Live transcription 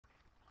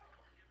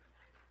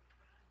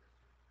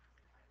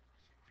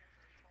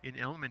In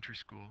elementary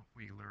school,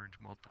 we learned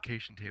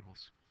multiplication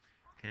tables,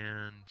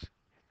 and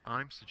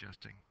I'm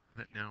suggesting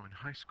that now in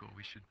high school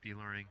we should be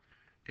learning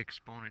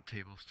exponent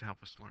tables to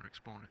help us learn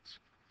exponents.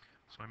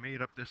 So I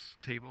made up this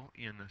table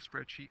in a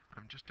spreadsheet.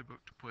 I'm just about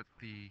to put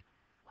the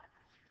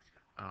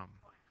um,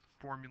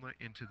 formula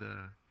into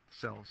the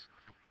cells.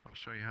 I'll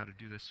show you how to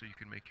do this so you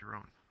can make your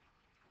own.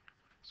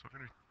 So I'm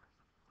going to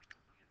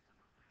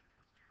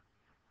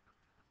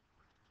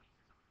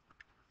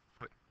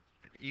put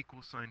an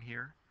equal sign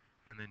here,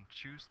 and then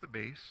choose the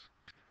base,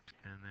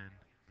 and then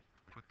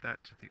put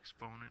that to the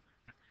exponent,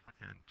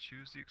 and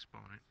choose the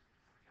exponent.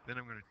 Then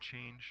I'm going to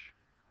change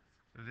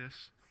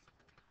this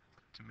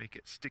to make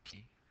it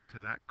sticky to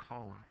that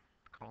column,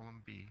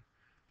 column B,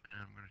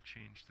 and I'm going to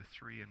change the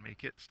 3 and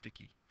make it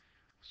sticky.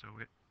 So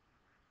it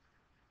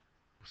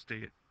will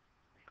stay at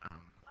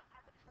um,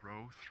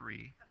 row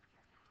 3,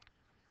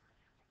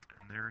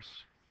 and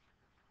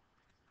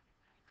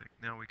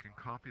now we can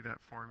copy that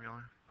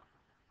formula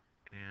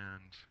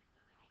and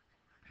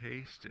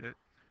paste it.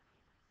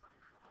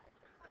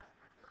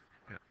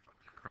 Yeah,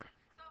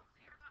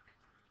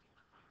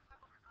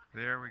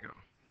 there we go.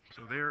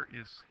 So there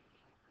is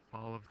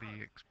all of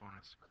the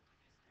exponents.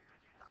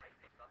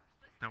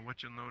 Now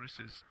what you'll notice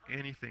is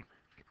anything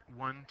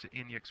 1 to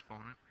any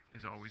exponent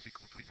is always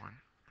equal to 1.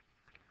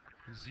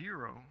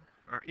 0,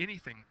 or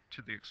anything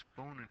to the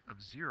exponent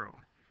of 0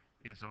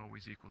 is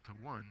always equal to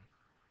 1.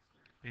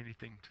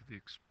 Anything to the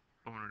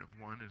exponent of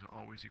 1 is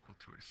always equal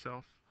to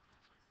itself.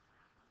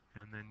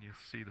 And then you'll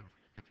see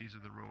these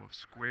are the row of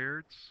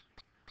squareds,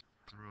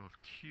 the row of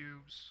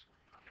cubes,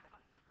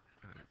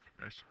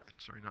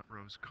 sorry, not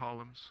rows,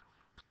 columns,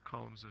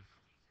 columns of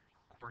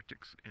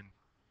quartics and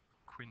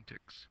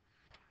quintics.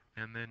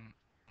 And then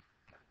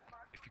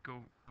if you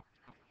go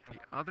the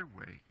other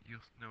way, you'll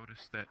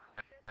notice that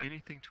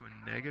anything to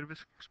a negative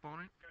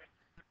exponent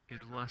is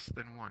less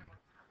than 1.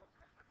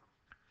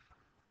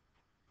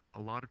 A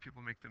lot of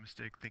people make the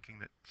mistake thinking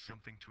that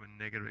something to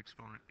a negative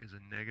exponent is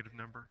a negative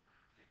number,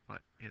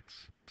 but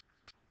it's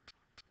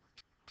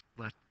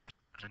less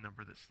a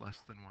number that's less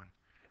than 1.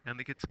 And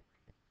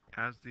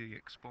as the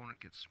exponent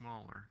gets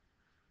smaller,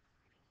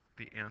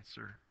 the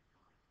answer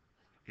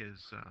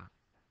is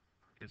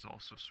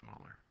also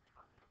smaller.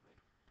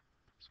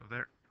 So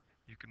there,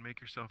 you can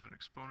make yourself an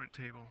exponent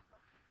table,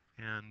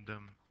 and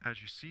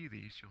as you see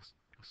these, you'll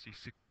see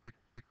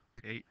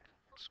 8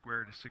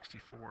 squared is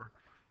 64,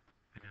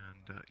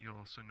 and you'll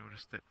also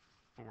notice that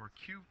 4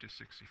 cubed is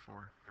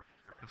 64.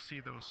 You'll see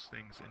those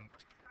things and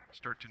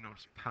start to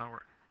notice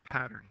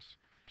patterns,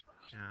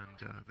 and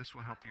this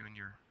will help you in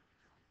your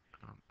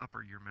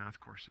upper year math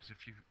courses.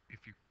 If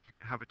you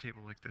have a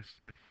table like this,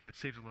 it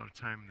saves a lot of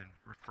time than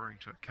referring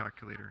to a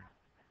calculator and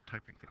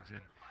typing things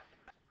in,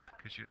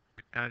 because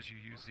as you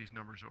use these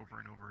numbers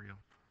over and over, you'll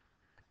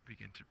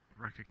begin to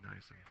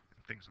recognize them,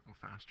 and things will go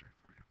faster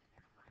for you.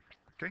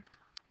 Okay?